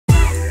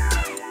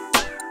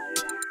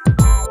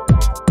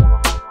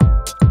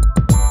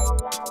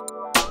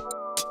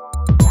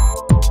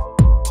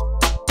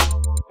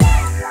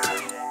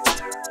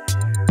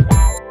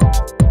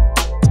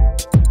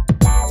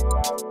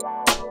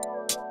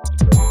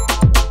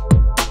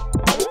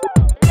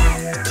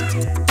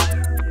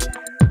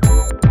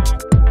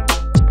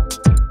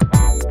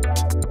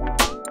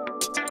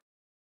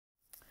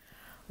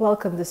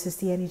Welcome. This is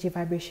the energy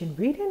vibration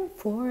reading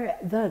for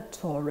the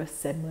Taurus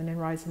Sun, Moon, and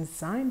Rising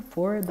sign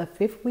for the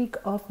 5th week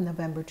of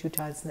November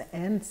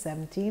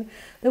 2017.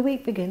 The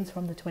week begins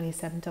from the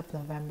 27th of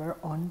November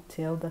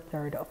until the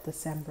 3rd of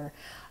December.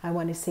 I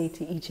want to say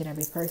to each and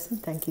every person,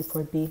 thank you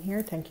for being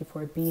here. Thank you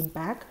for being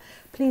back.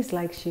 Please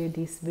like, share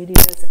these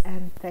videos,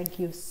 and thank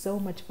you so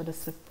much for the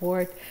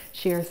support.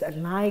 Shares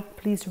and like.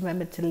 Please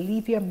remember to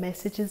leave your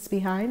messages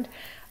behind.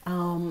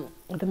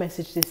 The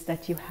messages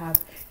that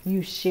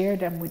you share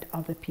them with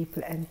other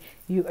people, and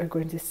you are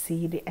going to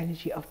see the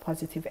energy of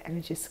positive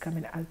energies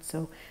coming out.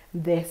 So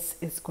this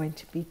is going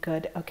to be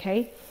good.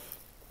 Okay,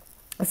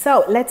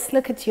 so let's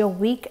look at your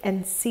week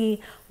and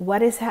see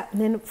what is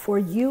happening for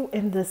you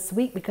in this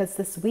week, because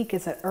this week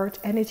is an earth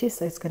energy,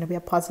 so it's going to be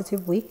a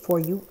positive week for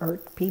you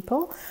earth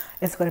people.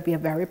 It's going to be a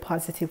very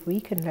positive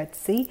week. And let's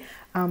see,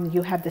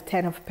 you have the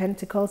 10 of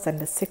Pentacles and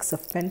the 6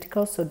 of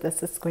Pentacles, so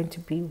this is going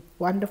to be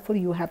wonderful.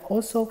 You have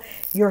also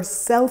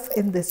yourself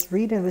in this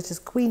reading, which is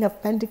Queen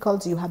of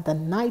Pentacles. You have the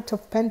Knight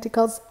of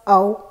Pentacles.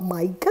 Oh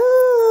my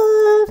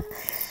God,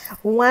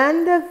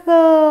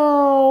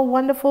 wonderful,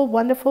 wonderful,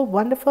 wonderful,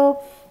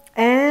 wonderful.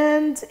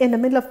 And in the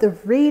middle of the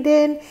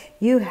reading,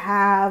 you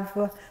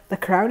have the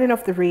crowning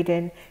of the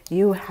reading.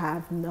 You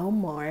have no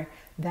more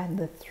than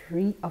the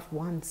 3 of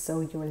Wands.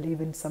 So you're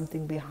leaving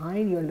something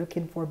behind. You're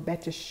looking for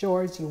better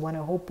shores. You want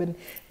to open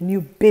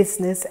new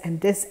business. And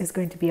this is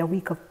going to be a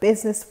week of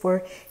business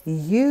for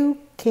you,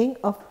 King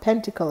of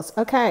Pentacles.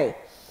 Okay.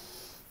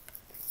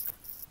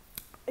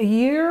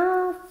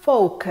 Your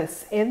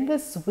focus in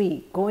this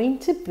week going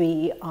to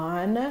be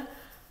on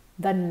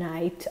the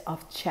Knight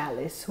of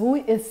Chalice. Who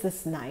is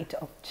this Knight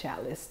of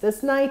Chalice?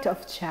 This Knight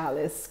of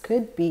Chalice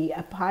could be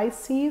a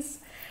Pisces,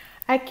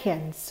 a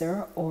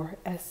Cancer, or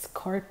a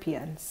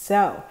Scorpion.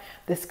 So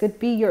this could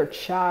be your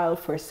child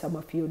for some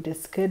of you.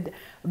 This could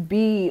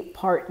be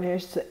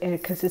partners,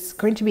 because it's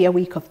going to be a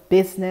week of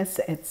business.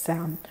 It's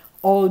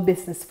all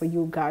business for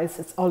you guys.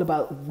 It's all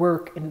about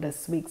work in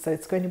this week. So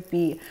it's going to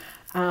be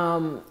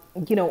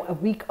you know, a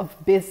week of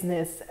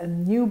business, a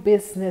new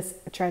business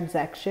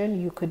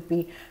transaction. You could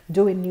be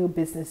doing new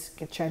business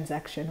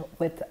transaction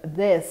with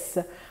this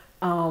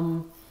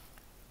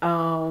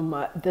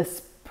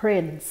this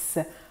Prince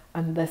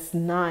and this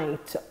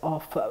Knight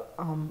of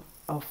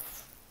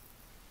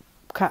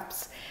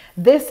Cups.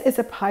 This is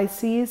a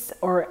Pisces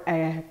or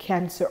a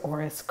Cancer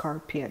or a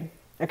Scorpion.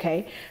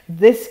 Okay,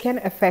 this can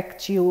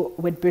affect you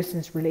with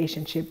business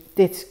relationship.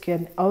 This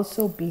can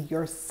also be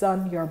your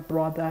son, your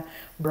brother,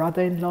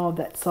 brother-in-law,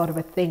 that sort of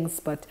a things.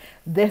 But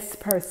this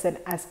person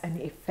has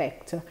an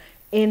effect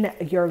in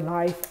your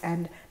life,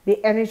 and the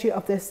energy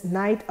of this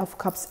Knight of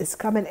Cups is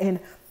coming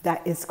in.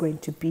 That is going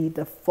to be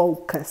the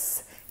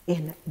focus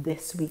in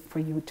this week for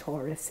you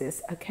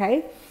Tauruses.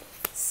 Okay,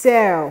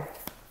 so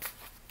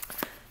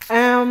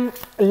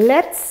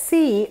let's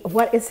see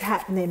what is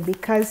happening,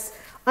 because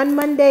on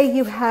Monday,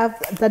 you have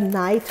the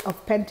Knight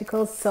of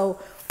Pentacles. So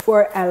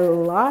for a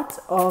lot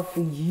of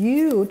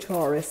you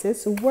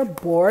Tauruses who were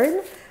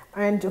born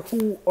and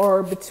who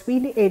are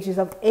between the ages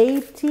of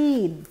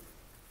 18,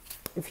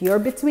 if you're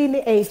between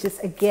the ages,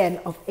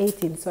 again, of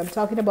 18, so I'm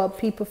talking about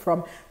people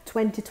from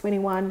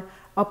 2021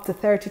 up to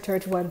 30,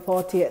 31,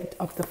 40,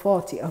 up to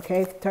 40,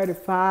 okay,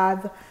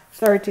 35,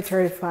 30,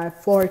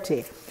 35,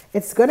 40.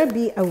 It's going to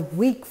be a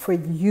week for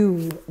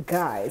you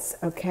guys,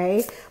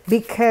 okay,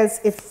 because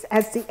it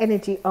has the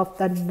energy of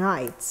the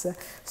Knights.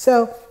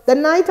 So the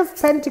Knight of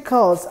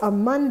Pentacles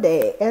on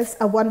Monday is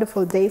a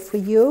wonderful day for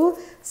you.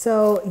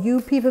 So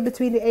you people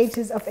between the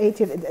ages of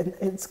 18,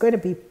 it's going to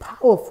be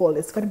powerful.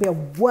 It's going to be a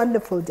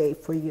wonderful day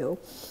for you.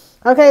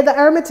 Okay, the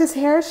Hermit is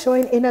here,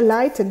 showing inner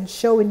light and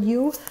showing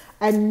you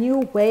a new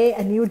way,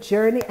 a new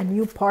journey, a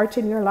new part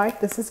in your life.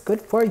 This is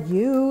good for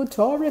you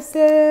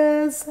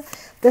Tauruses.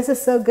 This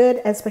is so good,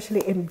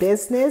 especially in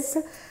business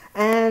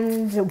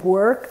and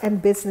work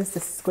and business.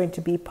 This is going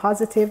to be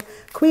positive.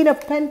 Queen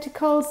of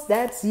Pentacles,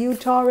 that's you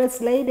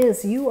Taurus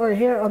ladies. You are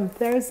here on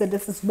Thursday.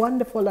 This is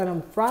wonderful. And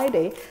on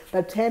Friday,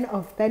 the 10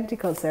 of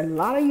Pentacles. A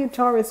lot of you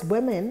Taurus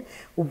women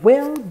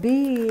will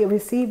be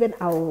receiving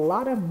a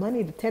lot of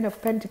money. The 10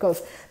 of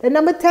Pentacles. The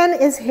number 10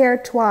 is here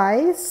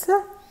twice.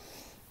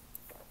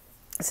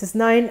 This is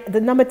 9.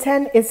 The number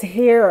 10 is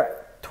here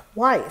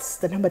twice.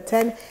 The number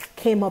 10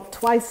 came up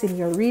twice in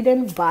your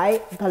reading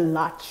by the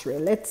lottery.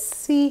 Let's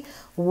see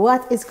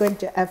what is going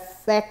to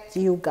affect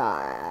you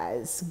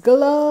guys.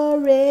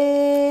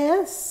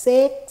 Glory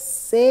 6,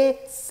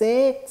 6,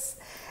 6.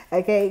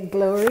 Okay,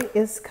 glory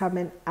is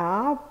coming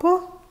up.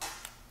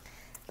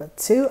 The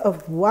 2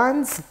 of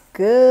Wands,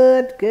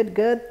 good, good,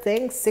 good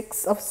thing.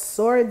 6 of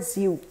Swords,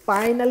 you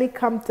finally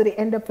come to the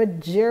end of a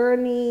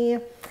journey.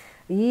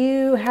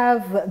 You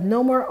have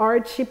no more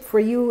hardship for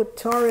you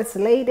Taurus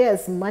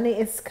ladies. Money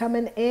is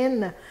coming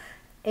in,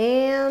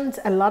 and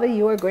a lot of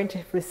you are going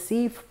to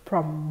receive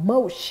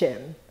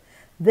promotion.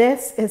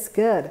 This is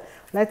good.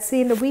 Let's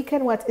see in the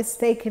weekend what is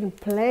taking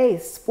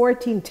place.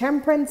 14,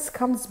 Temperance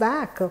comes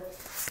back.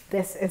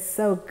 This is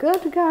so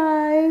good,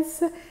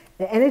 guys.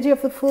 The energy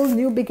of the full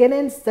new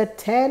beginnings, the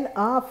 10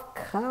 of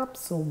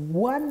Cups.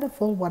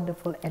 Wonderful,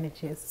 wonderful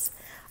energies.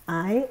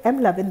 I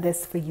am loving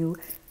this for you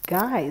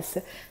guys.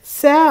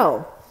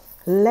 So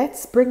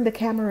let's bring the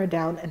camera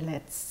down and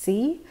let's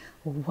see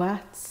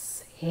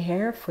what's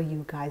here for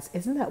you guys.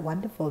 Isn't that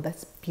wonderful?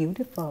 That's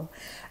beautiful.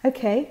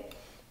 Okay.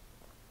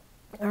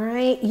 All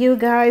right, you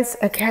guys.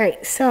 Okay,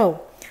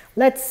 so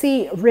let's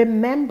see.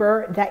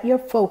 Remember that your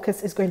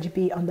focus is going to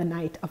be on the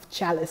Knight of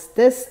Chalice.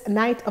 This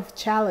Knight of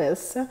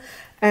Chalice,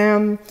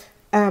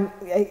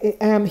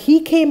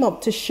 he came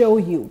up to show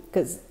you,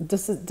 because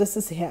this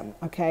is him.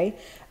 Okay,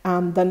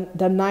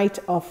 the Knight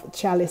of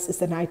Chalice is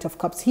the Knight of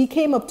Cups. He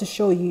came up to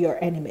show you your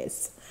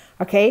enemies.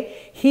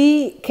 Okay,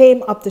 he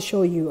came up to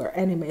show you your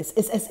enemies.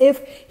 It's as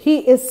if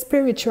he is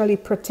spiritually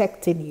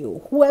protecting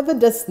you. Whoever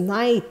this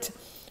Knight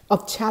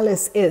of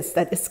Chalice is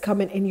that is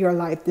coming in your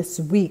life this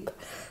week,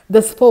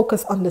 this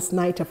focus on this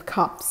Knight of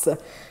Cups,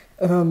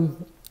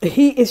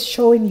 he is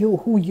showing you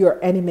who your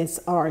enemies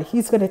are.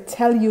 He's going to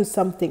tell you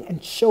something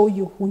and show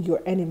you who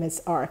your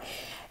enemies are.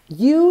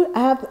 You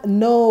have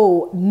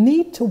no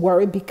need to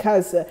worry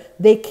because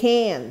they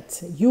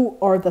can't. You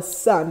are the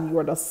sun,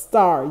 you're the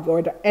star,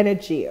 you're the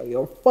energy,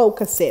 you're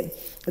focusing.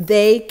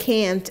 They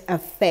can't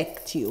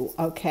affect you,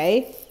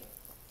 okay?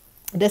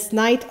 This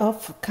Knight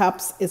of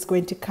Cups is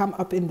going to come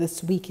up in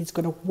this week. He's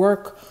going to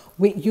work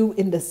with you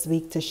in this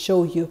week to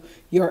show you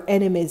your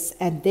enemies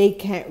and they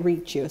can't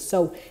reach you.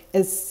 So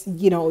it's,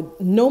 you know,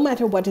 no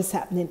matter what is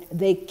happening,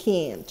 they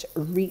can't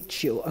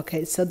reach you.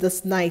 Okay, so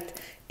this Knight,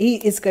 he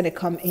is going to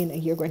come in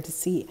and you're going to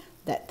see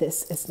that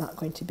this is not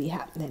going to be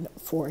happening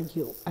for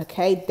you.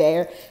 Okay,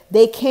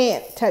 they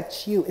can't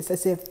touch you. It's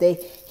as if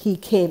he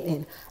came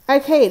in.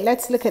 Okay,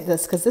 let's look at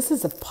this because this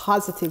is a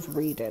positive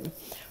reading.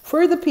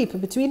 For the people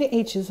between the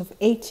ages of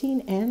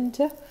 18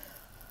 and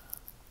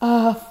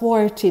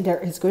 40, there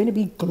is going to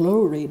be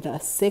glory. The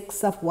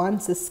 6 of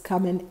Wands is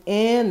coming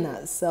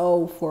in.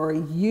 So for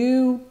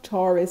you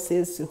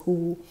Tauruses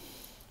who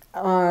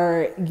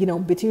are, you know,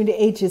 between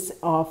the ages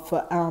of,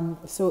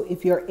 so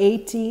if you're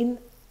 18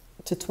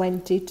 to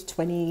 20 to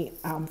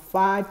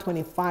 25,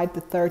 25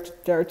 to 30,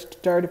 30 to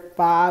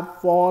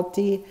 35,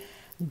 40,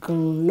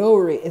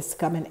 glory is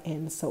coming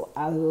in. So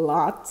a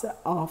lot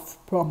of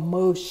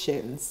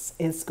promotions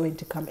is going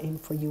to come in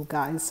for you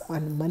guys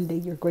on Monday.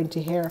 You're going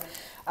to hear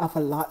of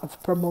a lot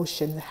of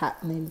promotion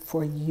happening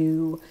for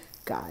you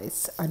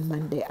guys on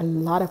Monday. A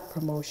lot of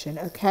promotion.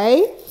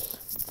 Okay,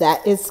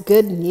 that is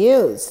good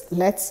news.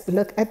 Let's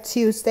look at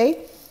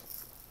Tuesday.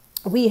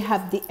 We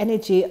have the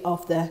energy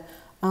of the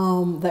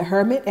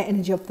Hermit. The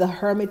energy of the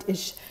Hermit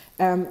is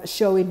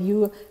showing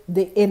you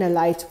the inner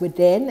light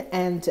within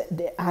and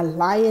the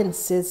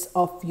alliances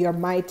of your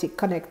mighty,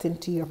 connecting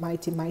to your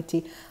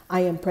mighty I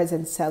am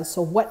present self.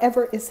 So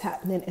whatever is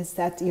happening is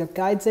that your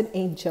guides and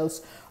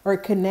angels are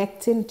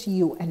connecting to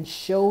you and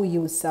show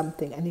you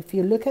something. And if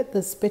you look at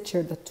this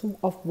picture, the 2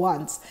 of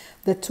Wands,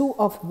 the 2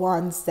 of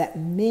Wands, that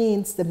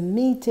means the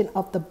meeting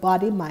of the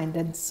body, mind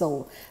and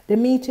soul, the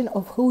meeting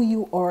of who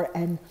you are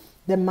and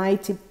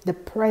the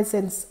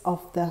presence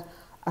of the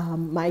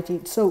mighty.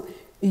 So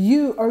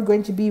you are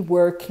going to be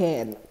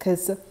working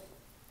because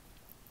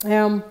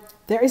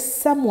there is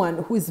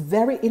someone who is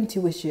very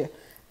intuitive,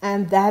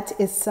 and that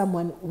is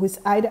someone who is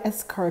either a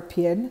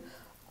Scorpion,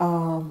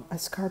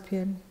 who's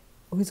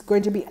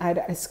going to be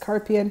either a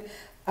Scorpion,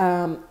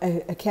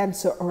 a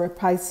Cancer, or a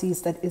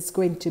Pisces that is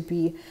going to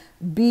be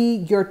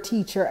your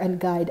teacher and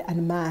guide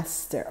and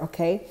master.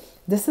 Okay,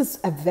 this is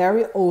a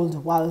very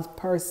old wild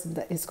person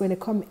that is going to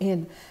come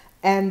in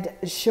and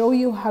show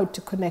you how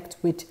to connect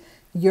with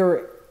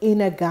your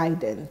inner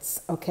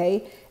guidance.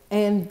 Okay,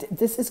 and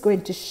this is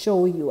going to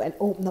show you and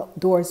open up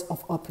doors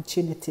of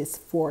opportunities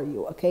for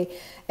you. Okay,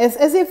 it's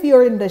as if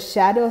you're in the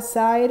shadow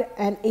side,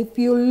 and if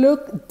you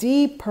look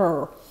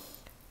deeper,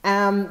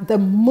 the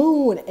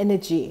moon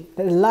energy,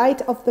 the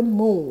light of the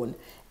moon,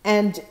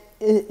 and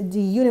the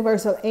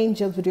universal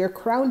angels with your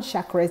crown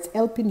chakra is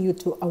helping you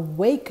to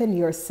awaken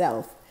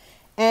yourself.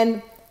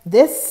 And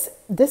this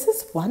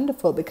is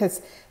wonderful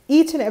because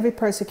each and every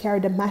person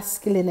carry the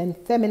masculine and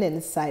feminine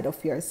side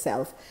of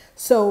yourself.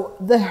 So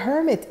the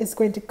Hermit is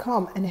going to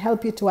come and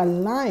help you to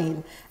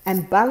align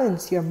and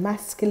balance your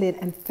masculine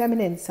and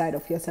feminine side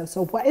of yourself.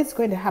 So what is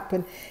going to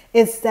happen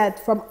is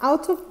that from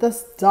out of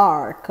this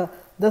dark,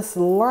 this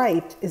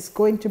light is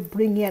going to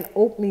bring you and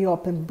open you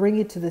up and bring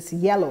you to this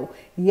yellow.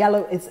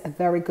 Yellow is a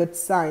very good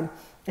sign.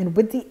 And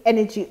with the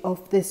energy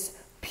of this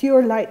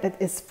pure light that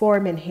is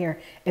forming here,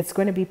 it's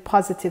going to be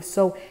positive.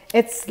 So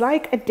it's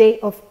like a day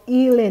of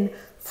healing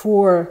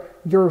for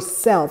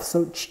yourself.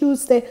 So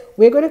Tuesday,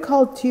 we're going to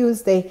call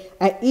Tuesday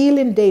a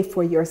healing day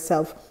for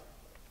yourself,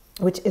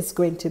 which is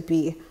going to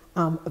be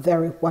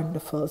very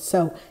wonderful.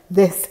 So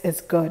this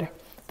is good.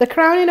 The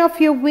crowning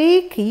of your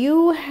week,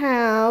 you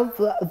have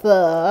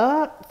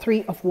the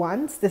 3 of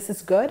Wands. This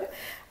is good.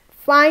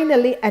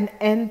 Finally, an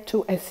end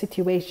to a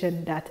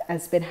situation that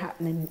has been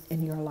happening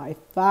in your life.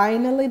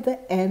 Finally,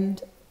 the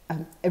end,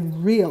 a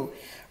real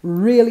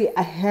really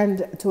a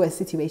hand to a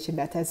situation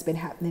that has been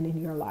happening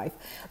in your life.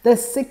 The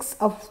Six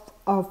of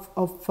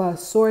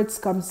Swords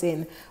comes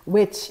in,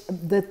 which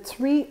the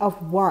Three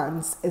of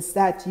Wands is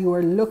that you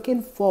are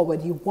looking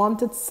forward. You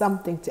wanted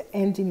something to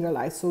end in your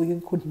life so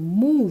you could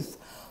move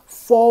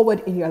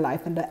forward in your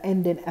life, and the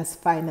ending has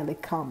finally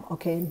come.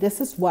 Okay, and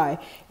this is why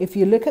if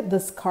you look at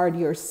this card,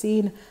 you're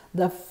seeing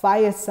the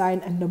fire sign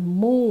and the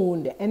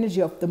moon, the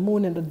energy of the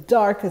moon in the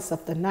darkest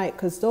of the night,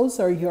 because those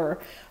are your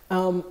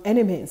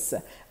enemies,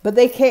 but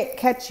they can't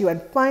catch you.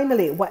 And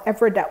finally,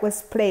 whatever that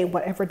was playing,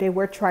 whatever they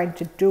were trying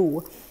to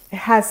do,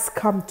 has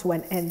come to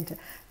an end,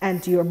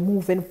 and you're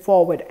moving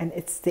forward, and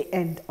it's the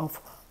end of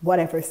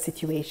whatever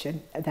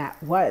situation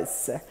that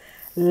was.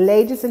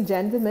 Ladies and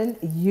gentlemen,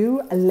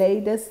 you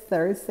ladies,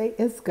 Thursday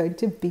is going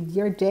to be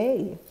your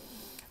day.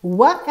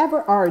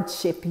 Whatever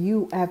hardship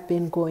you have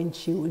been going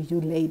through, you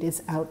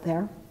ladies out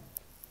there,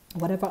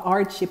 whatever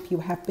hardship you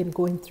have been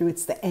going through,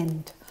 it's the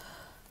end.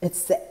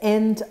 It's the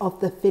end of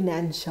the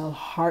financial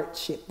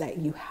hardship that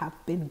you have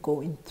been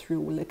going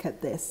through. Look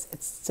at this.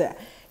 It's,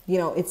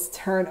 it's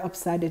turned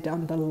upside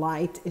down. The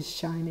light is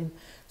shining.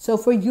 So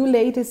for you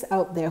ladies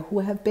out there who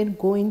have been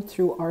going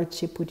through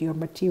hardship with your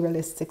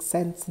materialistic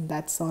sense and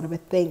that sort of a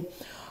thing,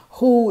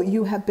 who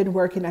you have been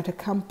working at a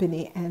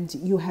company and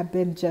you have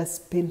been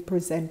just been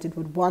presented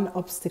with one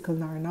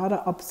obstacle or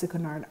another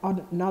obstacle or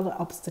another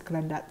obstacle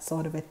and that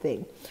sort of a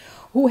thing,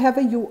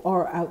 whoever you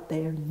are out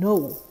there,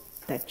 know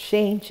that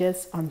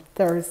changes on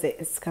Thursday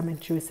is coming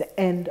through. It's the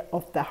end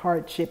of the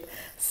hardship.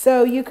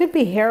 So you could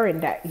be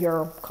hearing that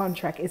your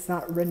contract is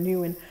not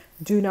renewing.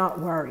 Do not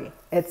worry.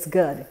 It's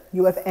good.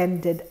 You have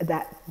ended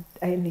that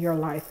in your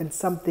life, and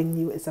something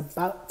new is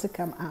about to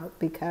come out,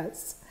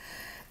 because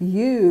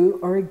you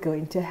are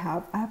going to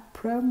have a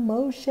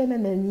promotion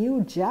and a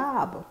new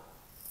job.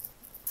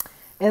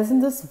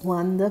 Isn't this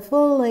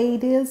wonderful,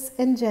 ladies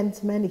and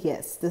gentlemen?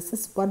 Yes, this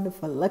is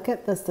wonderful. Look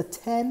at this, the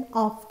 10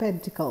 of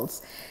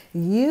Pentacles.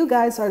 You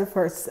guys are the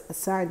first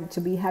sign to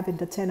be having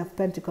the 10 of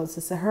Pentacles.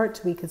 It's a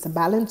hurt week. It's a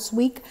balanced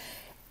week.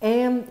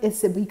 And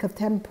it's a week of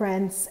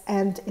temperance,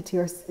 and it's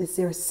your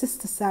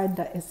sister sign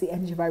that is the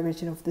energy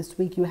vibration of this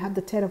week. You have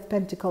the 10 of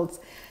Pentacles.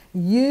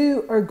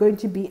 You are going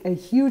to be a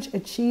huge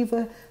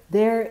achiever.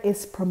 There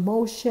is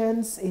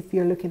promotions if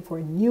you're looking for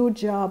a new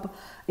job,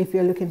 if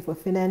you're looking for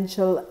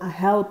financial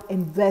help,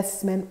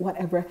 investment,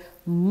 whatever.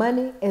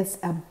 Money is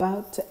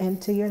about to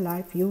enter your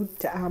life. You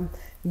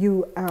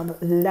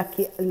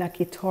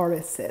lucky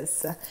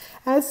Tauruses.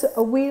 As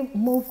we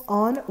move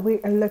on,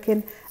 we are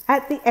looking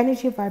at the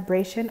energy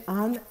vibration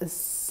on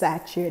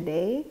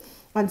Saturday.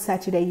 On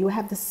Saturday, you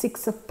have the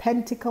 6 of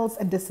Pentacles,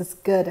 and this is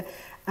good.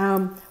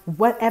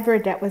 Whatever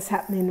that was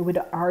happening with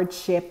the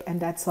hardship and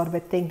that sort of a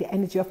thing, the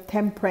energy of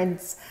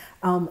temperance,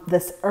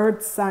 this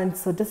earth sign.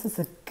 So this is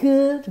a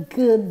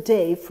good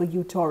day for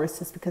you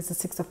Tauruses, because the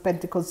 6 of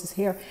Pentacles is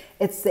here.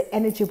 It's the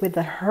energy with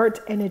the hurt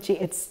energy.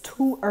 It's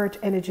 2 earth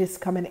energies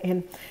coming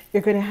in.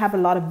 You're going to have a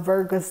lot of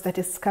Virgos that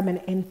is coming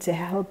in to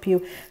help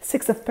you.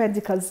 6 of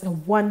Pentacles is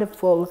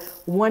wonderful,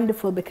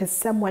 because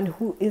someone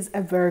who is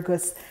a Virgo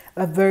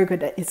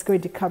that is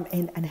going to come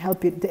in and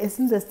help you.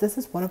 Isn't this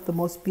is one of the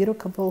most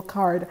beautiful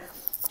cards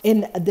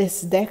in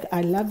this deck.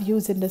 I love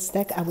using this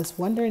deck. I was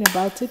wondering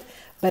about it,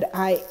 but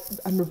I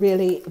am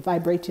really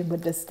vibrating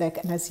with this deck.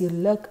 And as you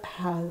look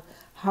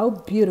how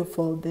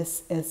beautiful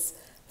this is,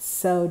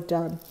 so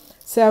done.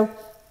 So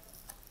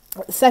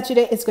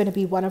Saturday is going to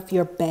be one of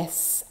your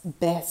best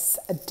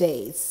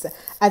days.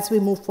 As we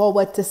move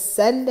forward to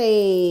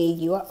Sunday,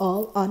 you are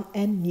all on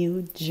a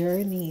new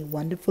journey.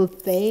 Wonderful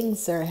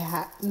things are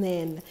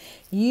happening.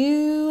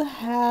 You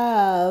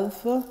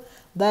have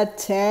the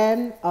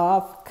 10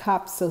 of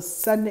Cups. So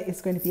Sunday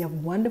is going to be a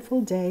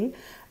wonderful day.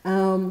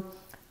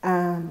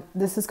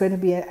 This is going to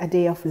be a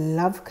day of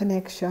love,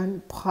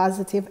 connection,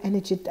 positive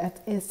energy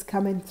that is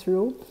coming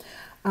through.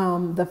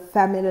 The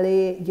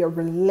family, your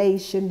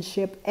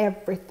relationship,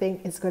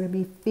 everything is going to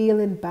be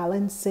feeling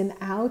balancing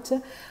out.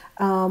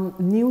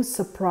 New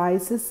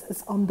surprises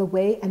is on the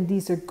way, and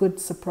these are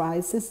good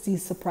surprises.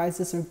 These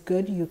surprises are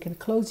good. You can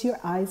close your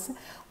eyes.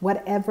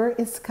 Whatever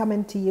is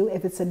coming to you,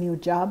 if it's a new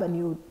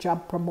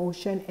job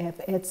promotion,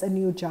 if it's a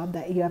new job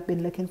that you have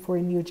been looking for,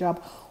 a new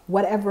job,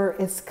 whatever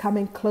is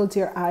coming, close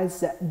your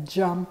eyes,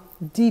 jump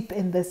deep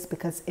in this,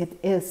 because it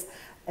is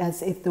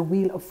as if the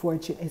Wheel of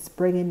Fortune is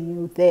bringing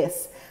you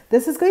this.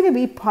 This is going to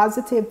be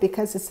positive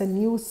because it's a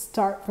new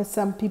start for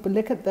some people.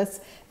 Look at this.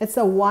 It's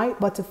a white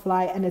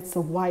butterfly and it's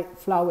a white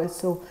flower.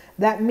 So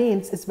that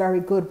means it's very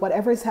good.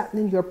 Whatever is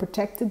happening, you're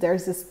protected.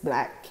 There's this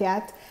black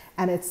cat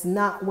and it's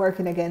not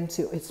working against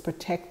you. It's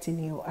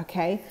protecting you,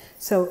 okay?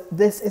 So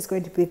this is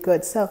going to be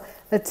good. So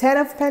the 10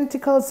 of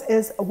Pentacles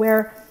is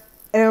where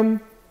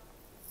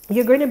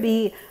you're going to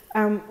be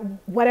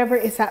whatever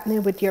is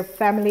happening with your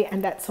family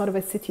and that sort of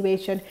a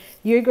situation,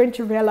 you're going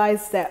to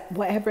realize that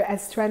whatever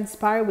has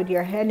transpired with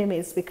your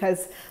enemies,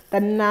 because the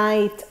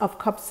Knight of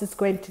Cups is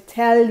going to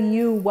tell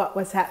you what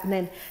was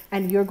happening,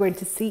 and you're going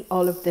to see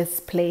all of this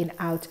playing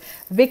out.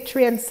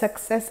 Victory and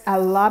success. A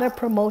lot of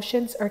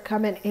promotions are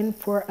coming in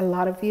for a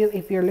lot of you.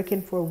 If you're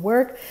looking for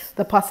work,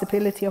 the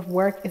possibility of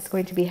work is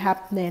going to be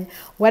happening.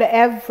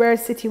 Whatever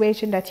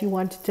situation that you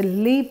wanted to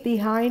leave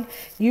behind,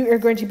 you are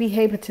going to be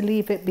able to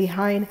leave it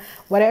behind.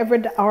 Whatever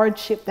the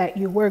hardship that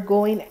you were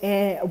going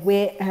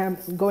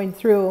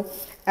through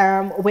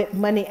with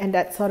money and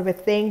that sort of a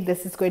thing,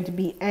 this is going to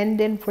be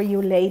ending for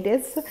you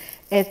ladies.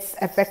 It's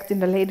affecting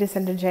the ladies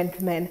and the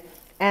gentlemen.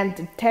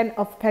 And 10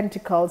 of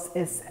Pentacles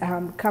is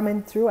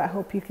coming through. I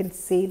hope you can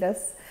see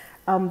this.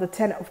 The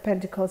 10 of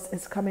Pentacles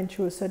is coming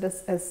through. So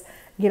this is,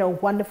 you know,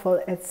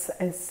 wonderful.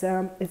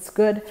 It's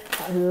good.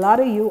 A lot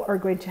of you are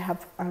going to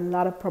have a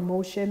lot of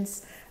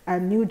promotions,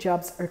 and new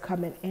jobs are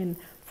coming in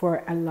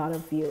for a lot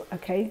of you.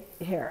 Okay,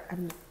 here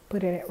I'm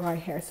putting it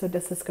right here. So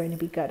this is going to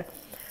be good.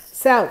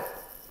 So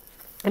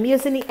I'm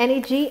using the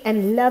energy,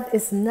 and love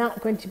is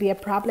not going to be a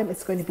problem.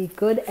 It's going to be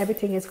good.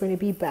 Everything is going to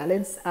be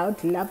balanced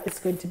out. Love is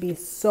going to be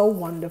so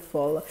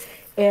wonderful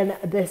in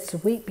this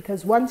week,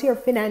 because once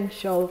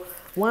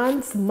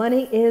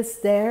money is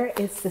there,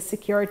 it's the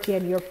security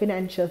and your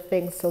financial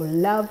things. So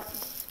love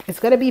is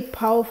going to be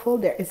powerful.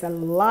 There is a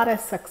lot of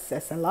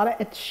success, a lot of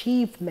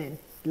achievement,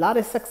 a lot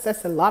of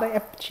success, a lot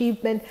of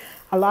achievement,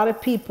 a lot of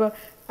people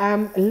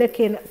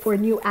looking for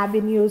new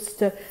avenues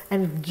to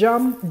and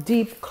jump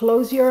deep.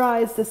 Close your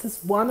eyes. This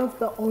is one of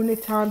the only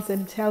times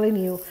I'm telling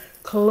you,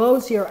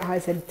 close your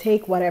eyes and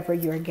take whatever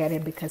you're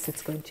getting, because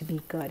it's going to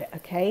be good.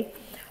 Okay,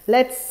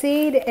 let's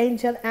see the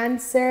angel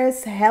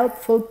answers.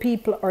 Helpful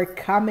people are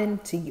coming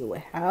to you.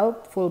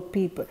 Helpful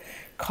people.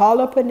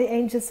 Call upon the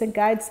angels and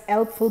guides.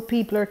 Helpful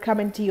people are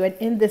coming to you. And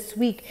in this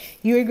week,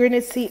 you're going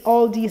to see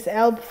all these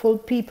helpful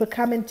people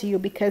coming to you,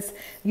 because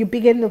you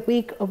begin the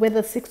week with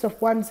the 6 of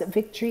Wands,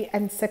 victory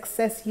and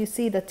success. You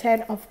see the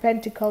 10 of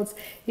Pentacles.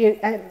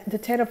 The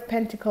 10 of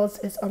Pentacles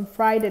is on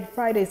Friday.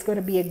 Friday is going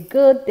to be a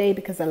good day,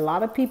 because a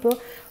lot of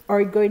people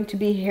are going to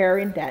be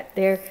hearing that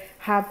they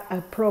have a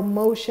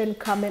promotion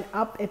coming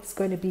up. It's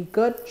going to be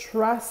good.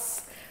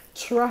 Trust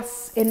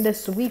in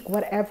this week.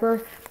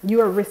 Whatever you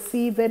are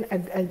receiving,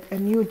 a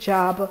new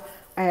job,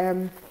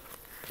 a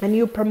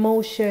new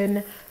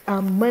promotion,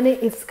 money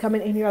is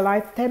coming in your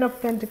life. 10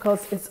 of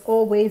Pentacles is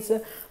always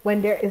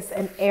when there is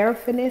an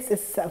airfiness.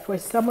 It's, for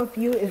some of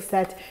you, is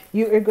that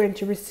you are going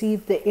to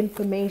receive the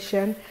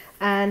information,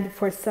 and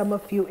for some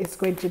of you it's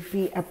going to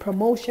be a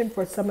promotion.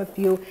 For some of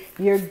you,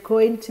 you're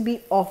going to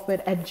be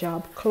offered a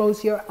job.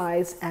 Close your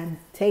eyes and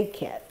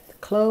take it.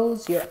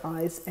 Close your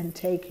eyes and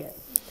take it.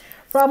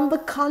 From the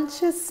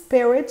conscious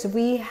spirit,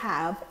 we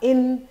have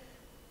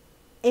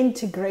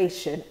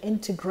integration,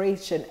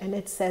 and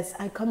it says,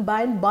 I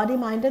combine body,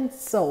 mind, and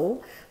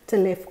soul to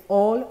lift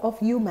all of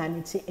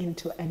humanity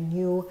into a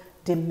new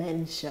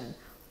dimension.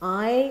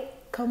 I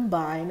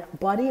combine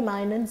body,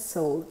 mind, and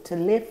soul to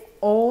lift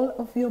all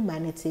of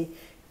humanity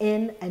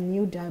in a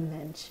new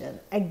dimension.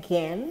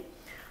 Again,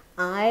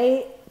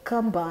 I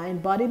combine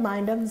body,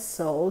 mind, and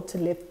soul to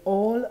lift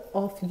all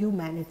of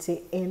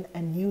humanity in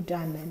a new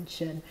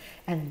dimension.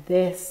 And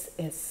this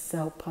is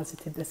so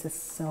positive. This is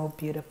so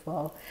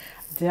beautiful.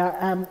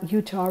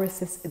 You Taurus,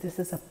 this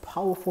is a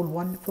powerful,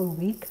 wonderful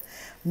week.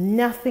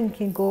 Nothing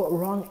can go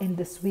wrong in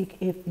this week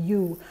if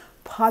you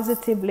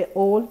positively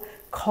all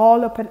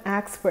call up and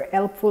ask for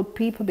helpful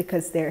people,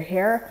 because they're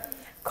here.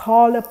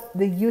 Call up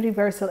the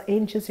universal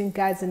angels and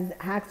guides and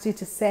ask you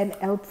to send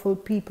helpful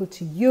people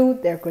to you.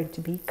 They're going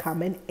to be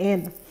coming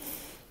in.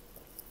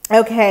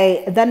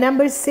 Okay, the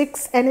number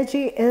 6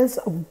 energy is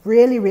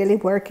really, really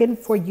working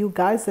for you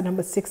guys. The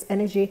number 6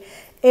 energy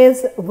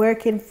is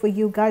working for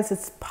you guys.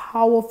 It's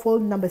powerful.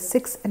 Number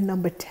 6 and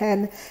number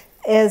 10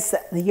 is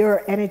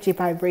your energy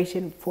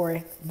vibration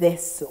for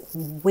this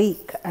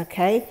week.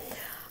 Okay,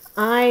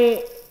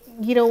 I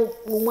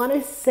want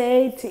to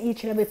say to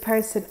each and every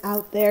person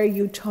out there,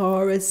 you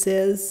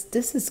Tauruses,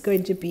 this is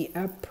going to be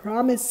a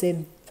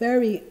promising,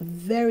 very,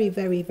 very,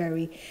 very,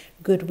 very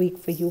good week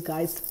for you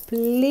guys.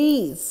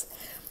 Please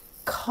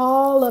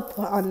call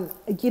upon,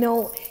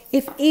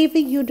 if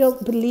even you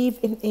don't believe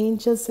in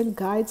angels and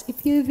guides,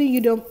 if even you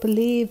don't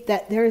believe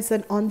that there is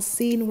an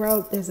unseen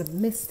world, there's a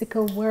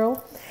mystical world,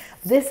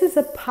 this is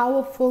a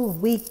powerful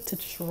week to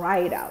try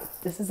it out.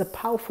 This is a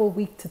powerful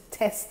week to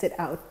test it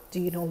out. Do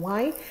you know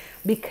why?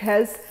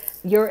 Because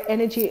your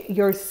energy,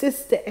 your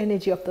sister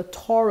energy of the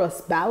Taurus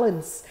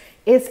balance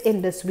is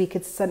in this week.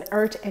 It's an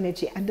earth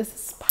energy, and this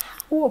is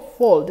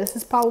powerful. This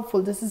is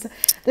powerful. This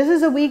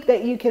is a week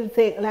that you can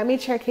think, let me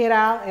check it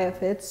out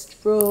if it's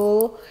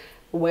true.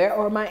 Where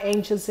are my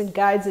angels and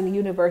guides and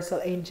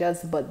universal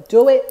angels? But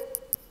do it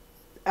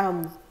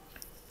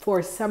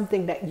for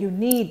something that you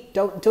need.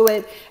 Don't do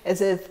it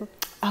as if,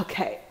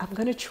 okay, I'm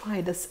going to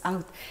try this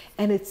out.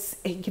 And it's,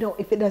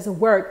 if it doesn't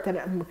work,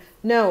 then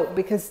no,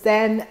 because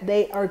then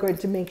they are going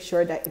to make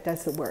sure that it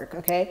doesn't work.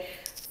 Okay.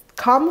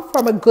 come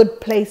from a good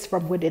place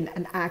from within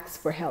and ask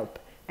for help,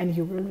 and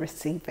you will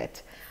receive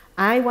it.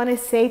 I want to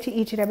say to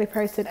each and every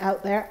person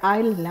out there,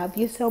 I love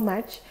you so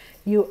much,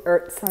 you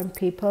earth sign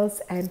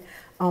peoples, and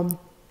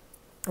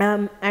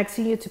I'm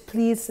asking you to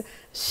please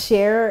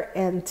share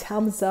and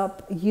thumbs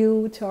up.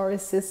 You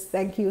Tauruses,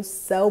 thank you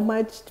so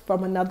much.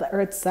 From another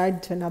earth sign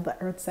to another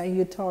earth sign,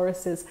 you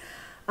Tauruses,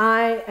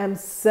 I am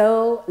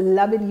so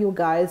loving you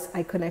guys.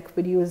 I connect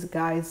with you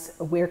guys.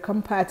 We're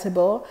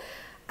compatible.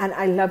 And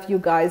I love you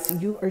guys.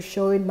 You are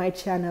showing my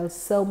channel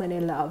so many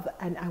love.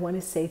 And I want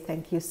to say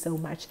thank you so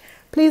much.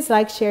 Please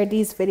like, share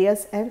these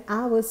videos. And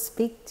I will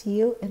speak to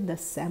you in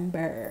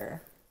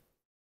December.